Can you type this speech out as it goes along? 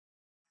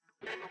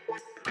Hi,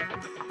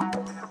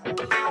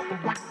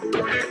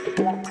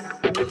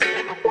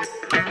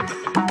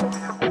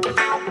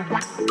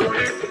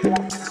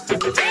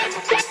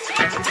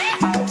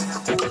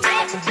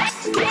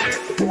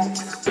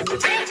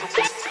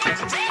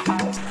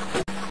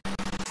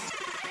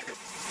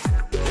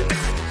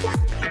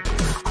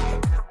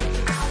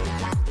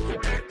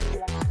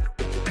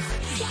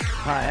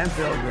 I'm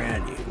Phil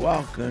Grande.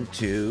 Welcome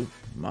to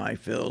my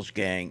Phil's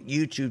Gang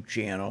YouTube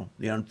channel,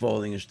 The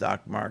Unfolding of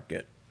Stock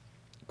Market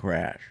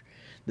Crash.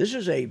 This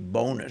is a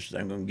bonus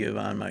that I'm going to give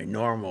on my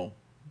normal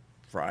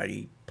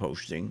Friday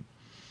posting.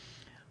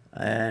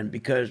 And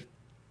because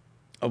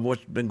of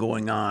what's been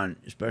going on,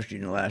 especially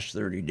in the last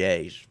 30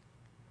 days,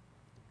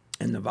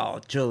 and the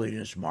volatility in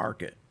this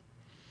market,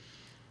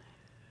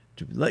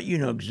 to let you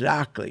know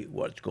exactly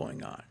what's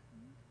going on.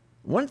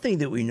 One thing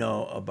that we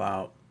know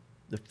about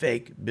the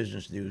fake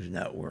business news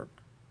network,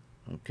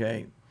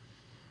 okay,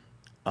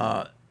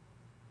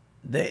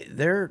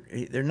 they're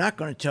not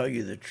going to tell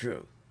you the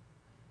truth.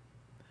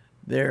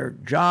 Their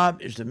job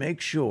is to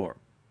make sure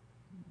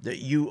that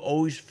you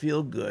always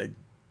feel good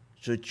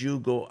so that you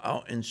go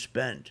out and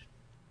spend.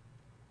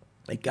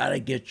 They got to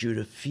get you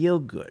to feel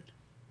good.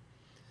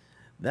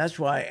 That's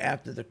why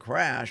after the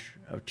crash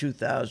of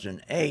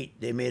 2008,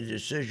 they made a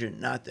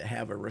decision not to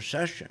have a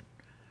recession.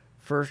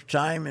 First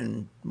time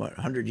in,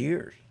 100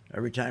 years.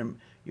 Every time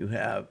you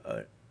have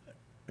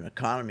an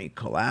economy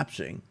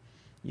collapsing,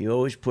 you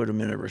always put them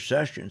in a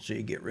recession so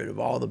you get rid of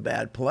all the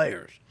bad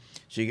players.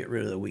 So you get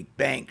rid of the weak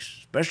banks,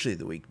 especially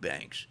the weak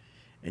banks,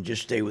 and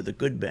just stay with the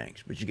good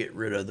banks. But you get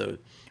rid of the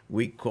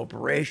weak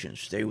corporations,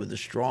 stay with the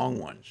strong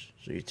ones.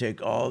 So you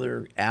take all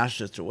their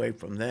assets away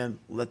from them,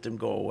 let them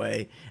go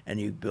away, and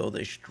you build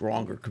a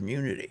stronger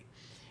community.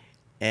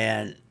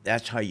 And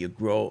that's how you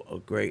grow a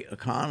great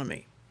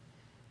economy.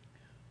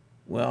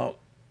 Well,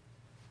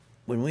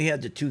 when we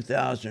had the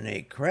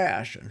 2008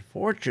 crash,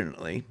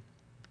 unfortunately,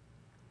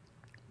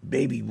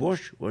 Baby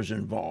Bush was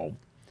involved.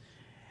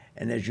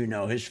 And as you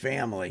know, his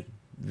family,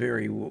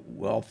 very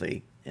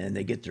wealthy, and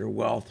they get their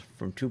wealth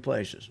from two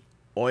places,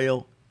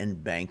 oil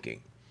and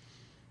banking.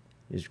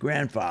 His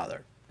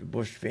grandfather, the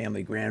Bush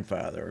family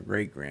grandfather or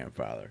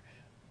great-grandfather,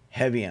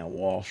 heavy on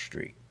Wall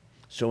Street.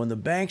 So when the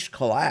banks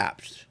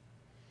collapsed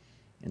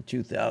in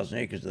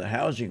 2008 because of the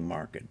housing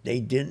market, they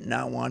did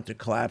not want to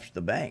collapse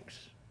the banks.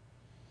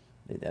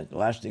 That's the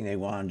last thing they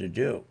wanted to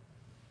do.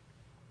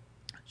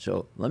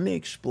 So let me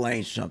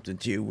explain something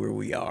to you where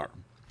we are.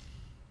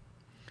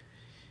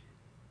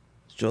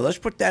 So let's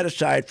put that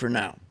aside for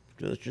now.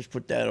 So let's just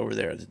put that over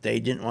there, that they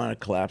didn't want to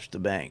collapse the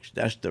banks.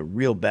 That's the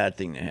real bad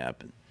thing that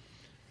happened.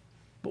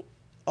 But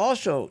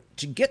also,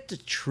 to get the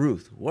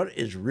truth, what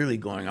is really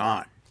going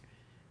on?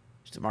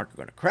 Is the market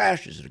going to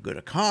crash? Is it a good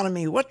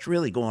economy? What's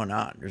really going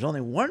on? There's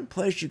only one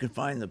place you can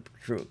find the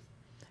truth,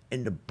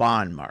 in the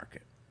bond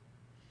market.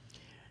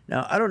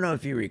 Now, I don't know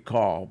if you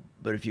recall,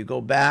 but if you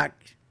go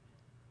back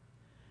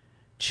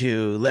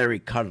to Larry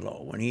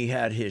Kudlow, when he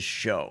had his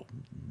show,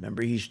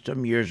 remember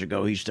some years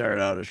ago, he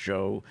started out a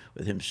show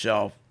with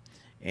himself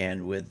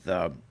and with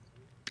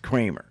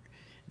Kramer.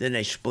 Then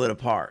they split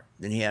apart.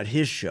 Then he had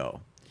his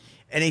show.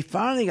 And he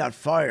finally got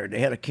fired. They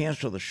had to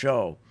cancel the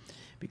show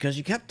because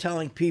he kept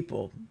telling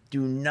people, do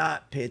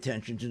not pay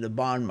attention to the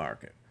bond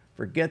market.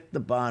 Forget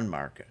the bond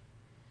market.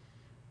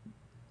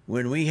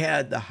 When we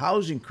had the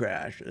housing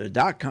crash, the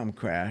dot-com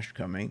crash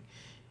coming,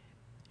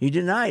 he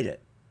denied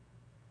it.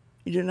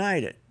 He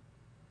denied it.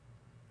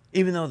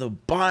 Even though the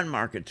bond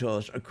market told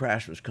us a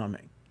crash was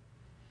coming.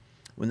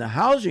 When the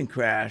housing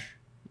crash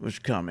was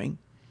coming,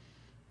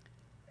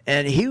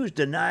 and he was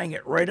denying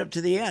it right up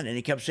to the end, and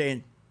he kept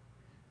saying,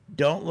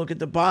 don't look at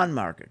the bond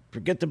market.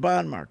 Forget the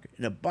bond market.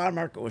 And the bond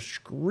market was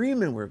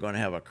screaming we're going to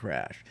have a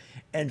crash.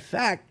 In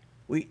fact,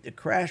 the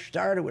crash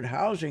started with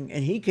housing,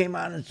 and he came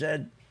out and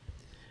said,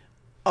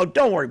 oh,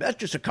 don't worry, that's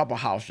just a couple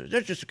houses.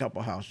 That's just a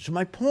couple houses. So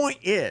my point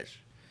is,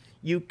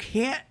 you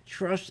can't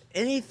trust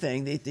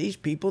anything that these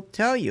people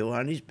tell you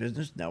on these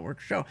business network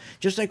shows.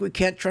 Just like we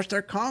can't trust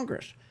our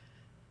Congress.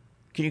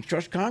 Can you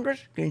trust Congress?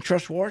 Can you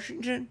trust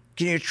Washington?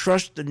 Can you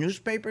trust the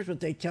newspapers,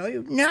 what they tell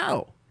you?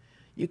 No.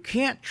 You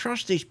can't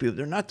trust these people.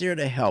 They're not there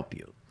to help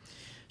you.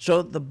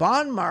 So the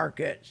bond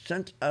market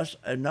sent us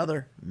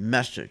another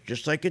message,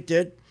 just like it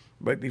did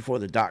right before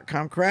the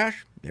dot-com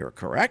crash. They were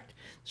correct.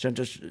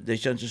 They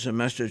sent us a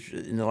message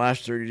in the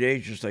last 30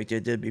 days, just like they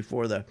did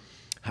before the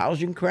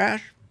housing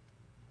crash,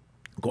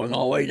 going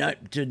all the way to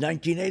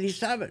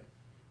 1987.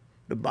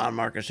 The bond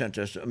market sent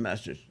us a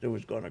message that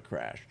was going to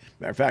crash.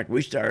 Matter of fact,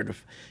 we started to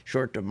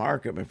short the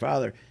market, my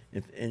father,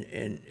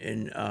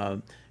 in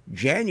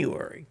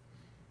January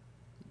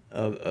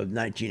of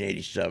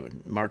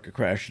 1987. Market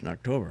crashed in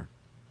October.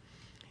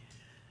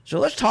 So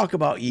let's talk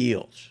about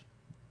yields.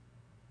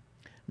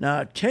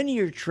 Now,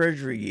 10-year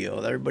Treasury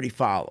yield, everybody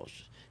follows.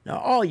 Now,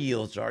 all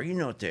yields are, you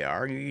know what they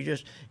are. You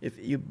just, if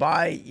you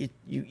buy,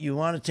 you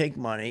want to take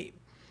money,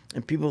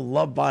 and people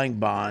love buying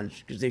bonds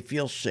because they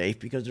feel safe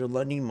because they're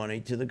lending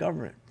money to the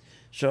government.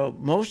 So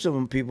most of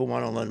them, people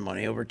want to lend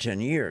money over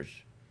 10 years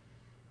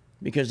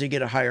because they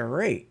get a higher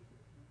rate.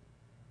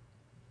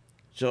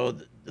 So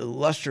the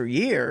lesser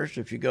years,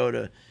 if you go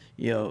to,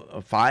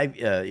 a five,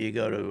 you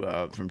go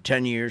to from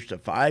 10 years to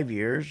 5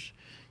 years,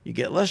 you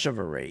get less of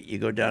a rate. You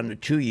go down to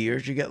 2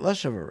 years, you get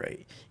less of a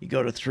rate. You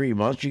go to 3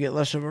 months, you get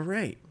less of a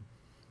rate.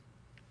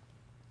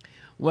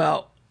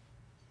 Well,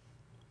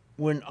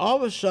 when all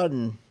of a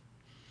sudden,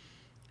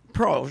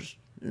 pros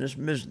in this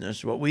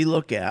business, what we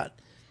look at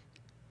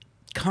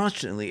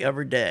constantly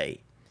every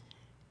day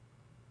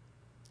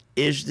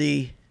is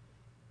the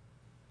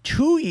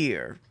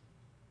 2-year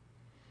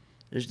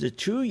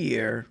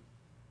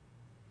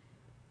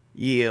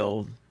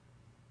yield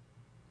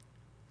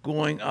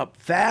going up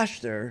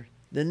faster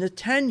than the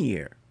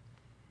 10-year.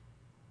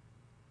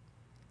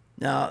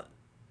 Now,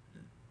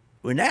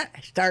 when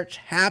that starts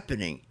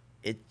happening,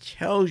 it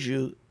tells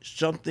you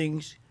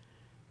something's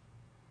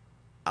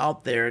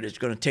out there that's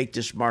going to take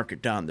this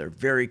market down. They're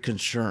very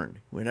concerned.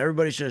 When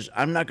everybody says,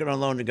 I'm not going to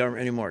loan the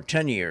government anymore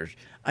 10 years,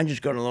 I'm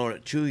just going to loan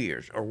it 2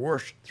 years, or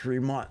worse, 3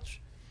 months.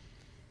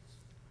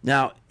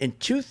 Now, in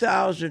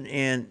 2000,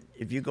 and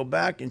if you go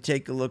back and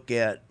take a look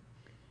at,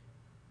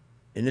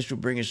 and this will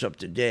bring us up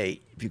to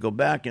date, if you go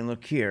back and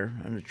look here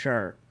on the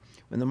chart,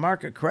 when the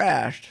market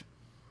crashed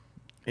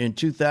in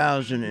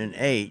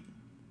 2008,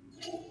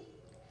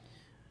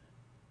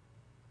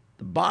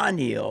 the bond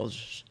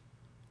yields,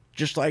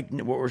 just like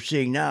what we're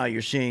seeing now,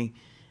 you're seeing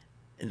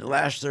in the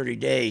last 30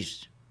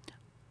 days,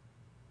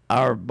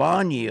 our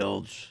bond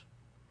yields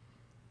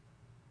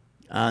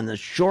on the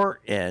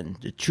short end,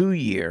 the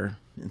 2-year,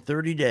 in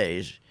 30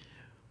 days,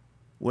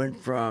 went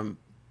from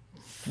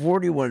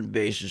 41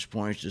 basis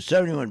points to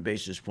 71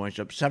 basis points,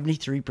 up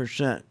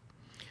 73%.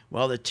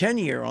 While the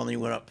 10-year only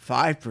went up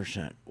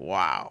 5%.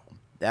 Wow,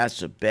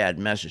 that's a bad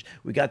message.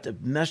 We got the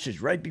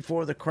message right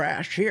before the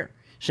crash here.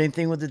 Same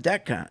thing with the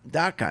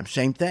dot-com,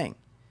 same thing.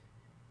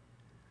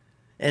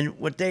 And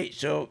what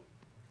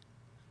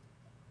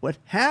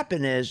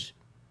happened is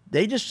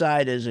they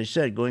decided, as I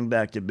said, going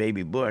back to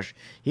Baby Bush,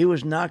 he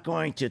was not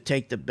going to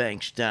take the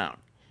banks down.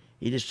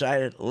 He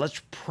decided,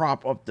 let's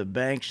prop up the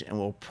banks and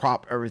we'll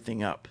prop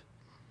everything up.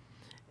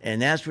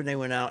 And that's when they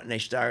went out and they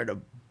started to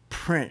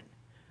print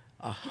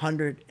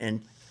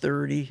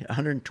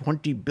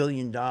 $120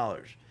 billion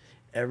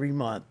every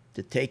month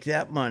to take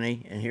that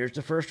money. And here's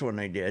the first one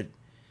they did.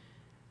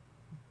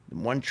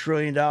 $1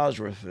 trillion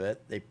worth of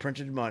it. They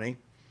printed money.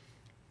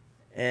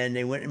 And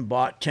they went and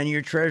bought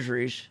 10-year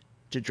treasuries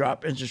to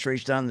drop interest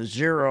rates down to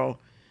zero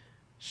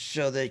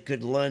so they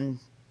could lend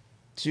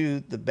to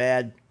the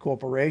bad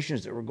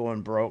corporations that were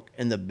going broke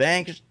and the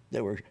banks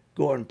that were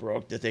going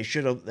broke that Bush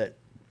should have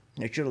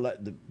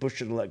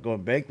let go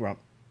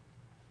bankrupt,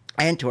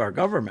 and to our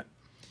government.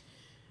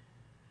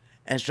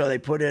 And so they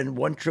put in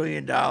 $1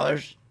 trillion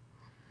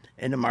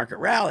and the market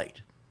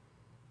rallied.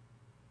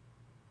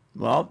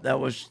 Well, that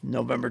was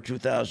November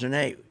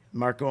 2008.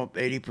 Market went up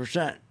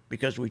 80%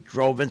 because we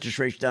drove interest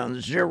rates down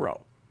to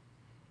zero.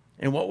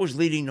 And what was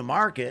leading the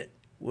market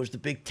was the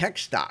big tech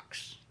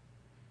stocks.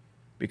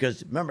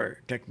 Because remember,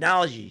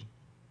 technology,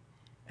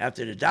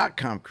 after the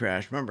dot-com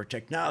crash, remember,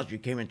 technology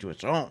came into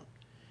its own.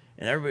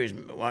 And everybody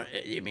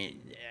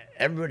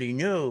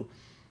knew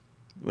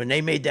when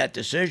they made that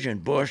decision,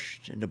 Bush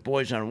and the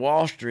boys on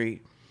Wall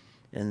Street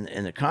and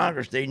the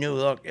Congress, they knew,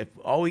 look,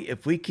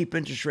 if we keep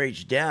interest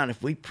rates down,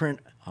 if we print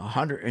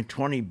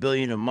 $120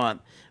 billion a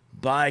month,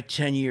 buy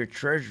 10-year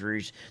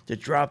treasuries to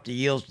drop the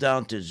yields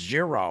down to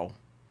zero,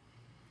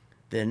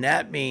 then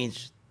that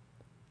means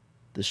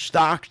the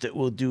stocks that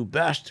will do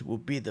best will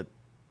be the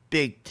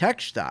big tech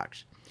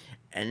stocks.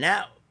 And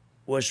that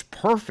was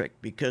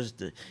perfect because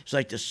it's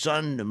like the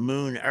sun, the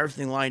moon,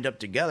 everything lined up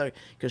together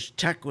because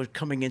tech was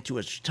coming into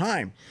its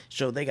time.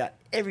 So they got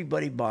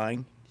everybody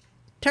buying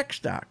tech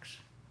stocks.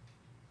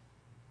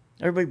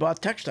 Everybody bought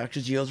tech stocks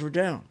as yields were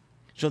down.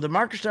 So the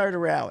market started to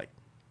rally.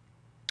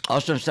 All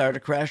of a sudden started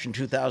to crash in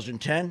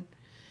 2010,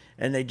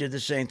 and they did the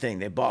same thing.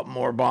 They bought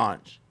more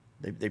bonds.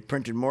 They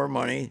printed more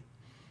money,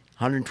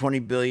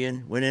 $120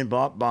 billion, went in,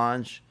 bought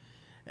bonds,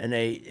 and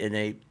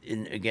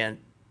again,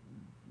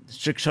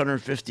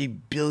 $650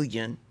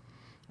 billion,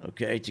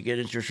 okay, to get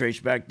interest rates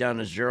back down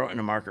to zero, and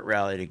the market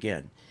rallied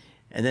again.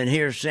 And then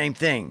here's same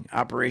thing,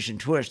 Operation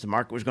Twist. The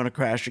market was going to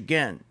crash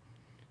again.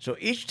 So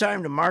each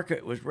time the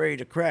market was ready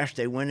to crash,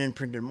 they went in,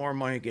 printed more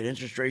money, get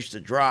interest rates to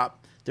drop,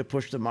 to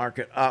push the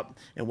market up.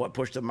 And what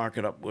pushed the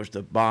market up was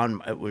the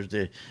bond. It was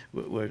the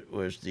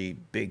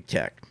big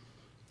tech.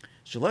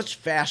 So let's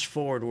fast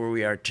forward where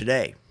we are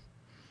today.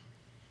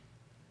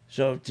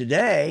 So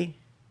today,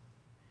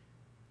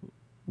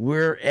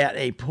 we're at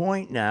a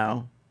point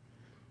now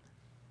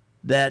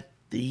that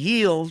the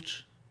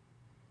yields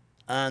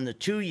on the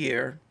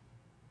 2-year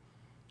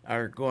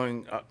are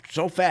going up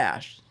so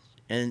fast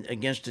and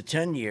against the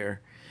 10-year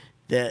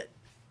that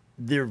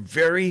they're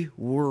very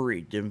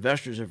worried. The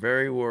investors are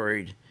very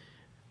worried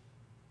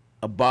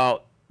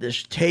about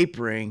this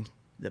tapering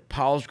that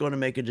Powell's going to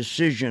make a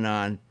decision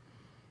on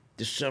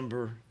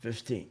December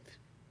 15th.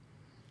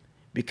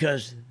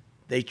 Because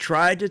they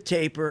tried to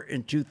taper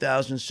in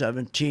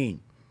 2017,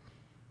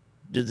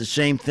 did the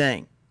same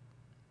thing.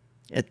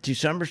 At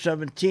December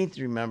 17th,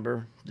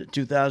 remember,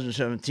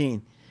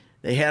 2017,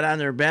 they had on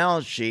their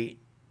balance sheet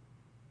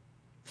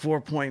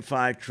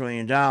 $4.5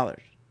 trillion.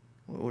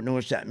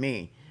 What's that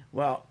mean?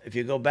 Well, if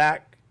you go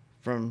back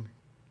from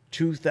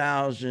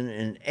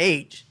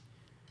 2008,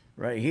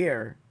 right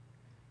here,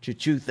 to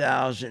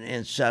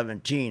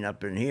 2017,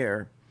 up in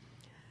here,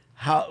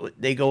 how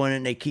they go in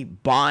and they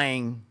keep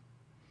buying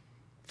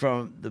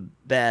from the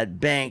bad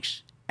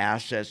banks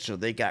assets, so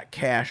they got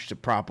cash to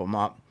prop them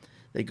up.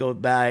 They go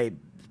buy,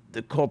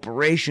 the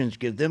corporations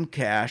give them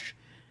cash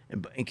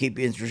and keep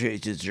interest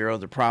rates at zero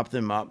to prop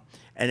them up.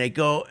 And they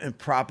go and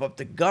prop up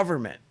the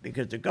government,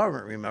 because the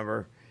government,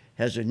 remember,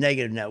 has a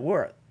negative net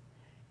worth.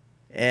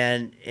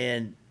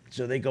 And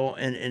so they go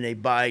and they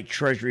buy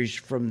treasuries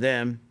from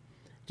them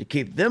to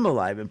keep them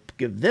alive and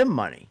give them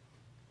money.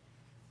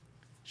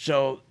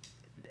 So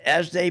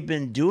as they've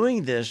been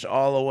doing this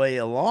all the way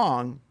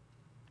along,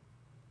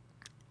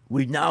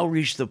 we've now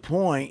reached the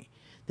point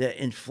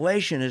that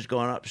inflation has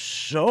gone up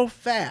so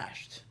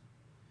fast,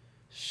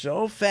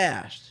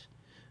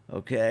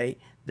 okay,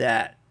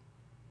 that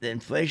the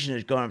inflation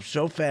has gone up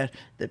so fast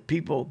that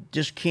people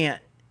just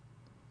can't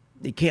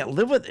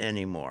live with it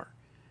anymore.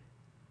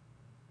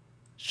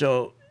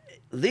 So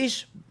at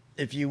least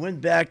if you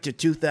went back to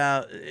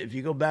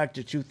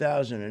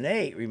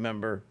 2008,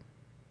 remember,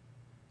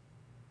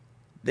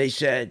 they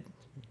said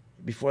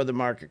before the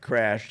market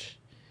crashed,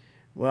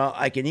 well,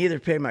 I can either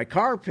pay my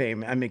car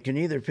payment, can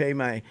either pay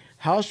my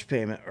house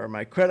payment or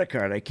my credit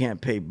card. I can't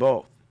pay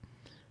both.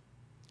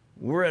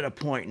 We're at a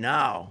point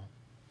now,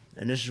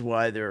 and this is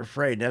why they're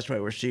afraid. That's why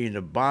we're seeing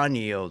the bond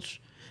yields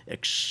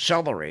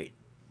accelerate,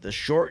 the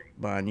short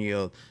bond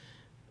yield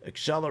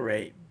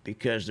accelerate,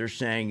 because they're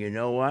saying, you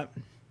know what?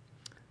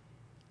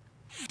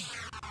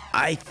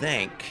 I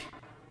think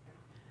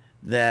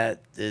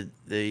that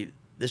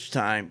this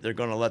time they're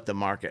going to let the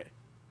market,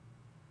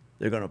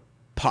 they're going to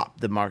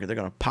pop the market, they're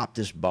going to pop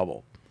this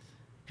bubble.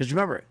 Because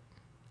remember,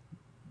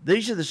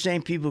 these are the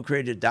same people who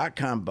created the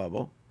dot-com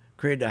bubble,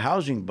 created the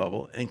housing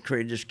bubble, and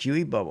created this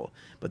QE bubble.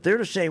 But they're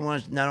the same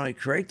ones not only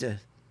create the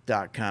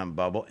dot-com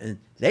bubble, and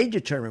they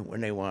determine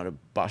when they want to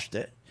bust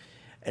it,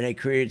 and they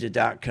created the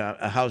dot-com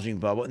housing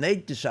bubble, and they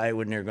decided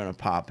when they're going to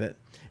pop it.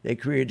 They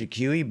created the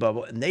QE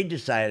bubble, and they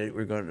decided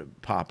we're going to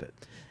pop it.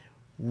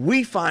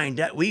 We find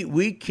that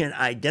we can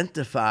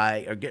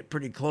identify or get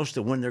pretty close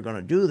to when they're going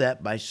to do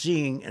that by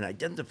seeing and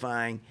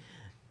identifying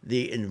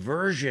the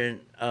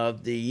inversion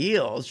of the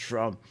yields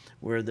from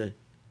where the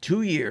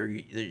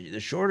 2-year, the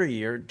shorter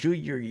year,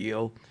 2-year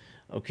yield,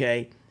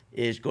 okay,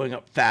 is going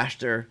up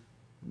faster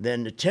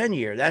than the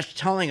 10-year. That's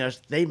telling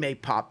us they may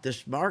pop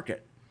this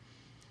market.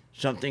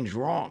 Something's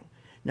wrong.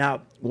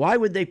 Now, why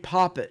would they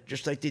pop it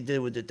just like they did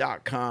with the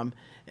dot-com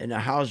and the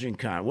housing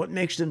con? What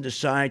makes them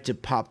decide to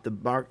pop the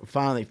market,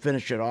 finally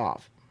finish it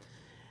off?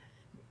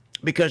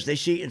 Because they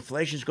see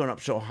inflation's going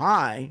up so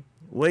high,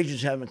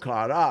 wages haven't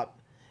caught up,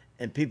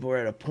 and people are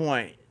at a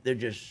point,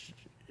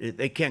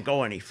 they can't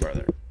go any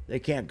further. They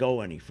can't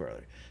go any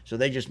further. So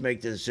they just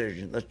make the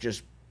decision, let's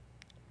just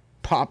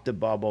pop the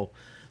bubble,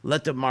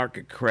 let the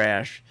market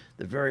crash.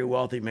 The very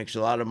wealthy makes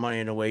a lot of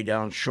money on the way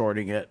down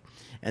shorting it,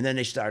 and then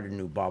they start a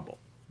new bubble.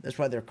 That's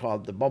why they're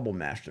called the bubble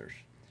masters.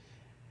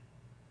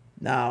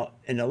 Now,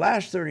 in the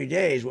last 30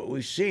 days, what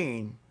we've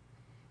seen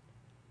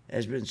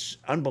has been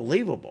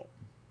unbelievable.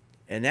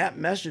 And that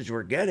message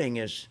we're getting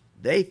is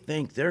they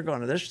think they're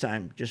going to this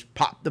time just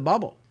pop the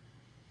bubble,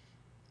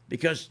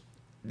 because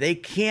they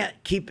can't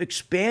keep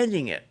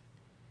expanding it,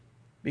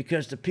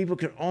 because the people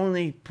can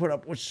only put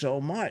up with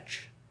so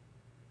much.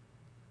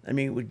 I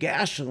mean, with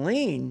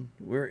gasoline,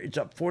 where it's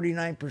up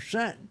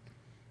 49%,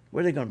 what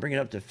are they going to bring it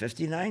up to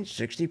 59,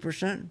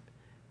 60%?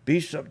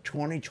 Beef's up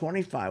 20,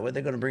 25. What are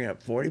they going to bring it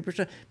up,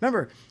 40%?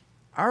 Remember,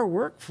 our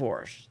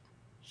workforce,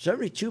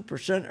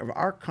 72% of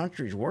our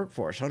country's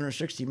workforce,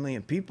 160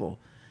 million people,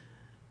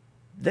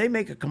 they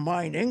make a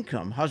combined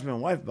income, husband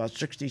and wife, about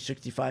 60,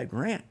 65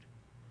 grand.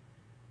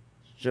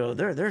 So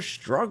they're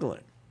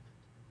struggling.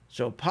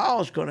 So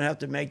Powell's going to have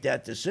to make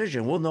that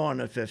decision. We'll know on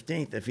the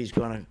 15th if he's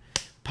going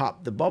to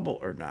pop the bubble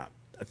or not.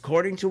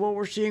 According to what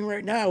we're seeing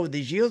right now with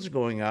these yields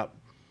going up,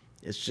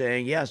 it's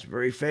saying, yes,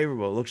 very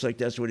favorable. It looks like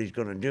that's what he's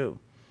going to do.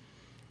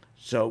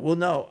 So we'll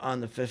know on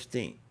the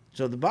 15th.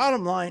 So the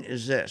bottom line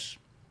is this,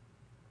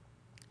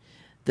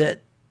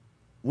 that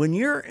when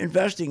you're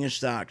investing in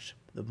stocks,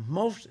 the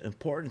most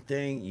important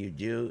thing you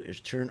do is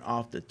turn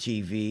off the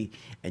TV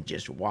and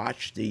just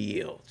watch the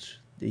yields.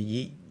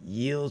 The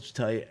yields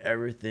tell you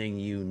everything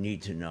you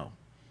need to know.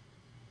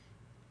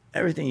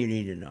 Everything you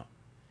need to know.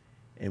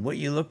 And what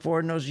you look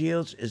for in those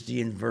yields is the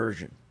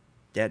inversion.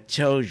 That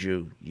tells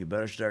you you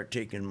better start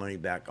taking money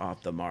back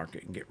off the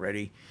market and get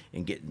ready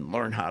and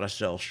learn how to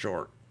sell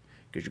short,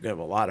 because you're going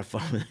to have a lot of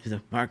fun when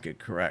the market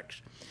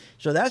corrects.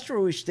 So that's where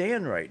we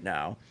stand right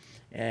now.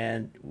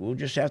 And we'll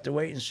just have to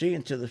wait and see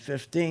until the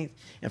 15th.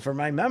 And for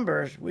my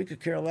members, we could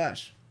care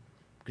less,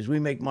 because we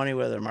make money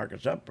whether the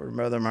market's up or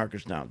whether the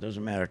market's down. It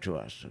doesn't matter to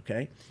us,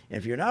 okay? And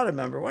if you're not a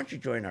member, why don't you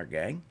join our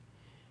gang?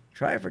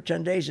 Try it for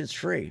 10 days. It's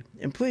free.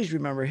 And please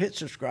remember, hit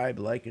subscribe,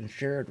 like, and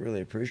share. I'd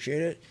really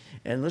appreciate it.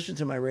 And listen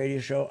to my radio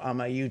show on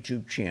my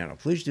YouTube channel.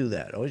 Please do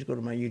that. Always go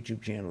to my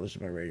YouTube channel,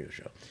 listen to my radio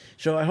show.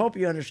 So I hope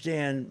you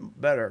understand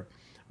better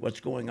what's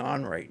going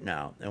on right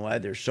now and why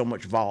there's so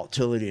much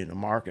volatility in the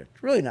market.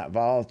 It's really not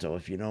volatile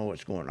if you know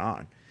what's going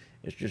on.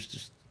 It's just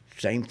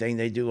the same thing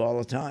they do all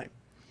the time,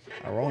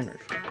 our owners.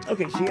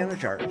 Okay, see you on the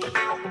charts.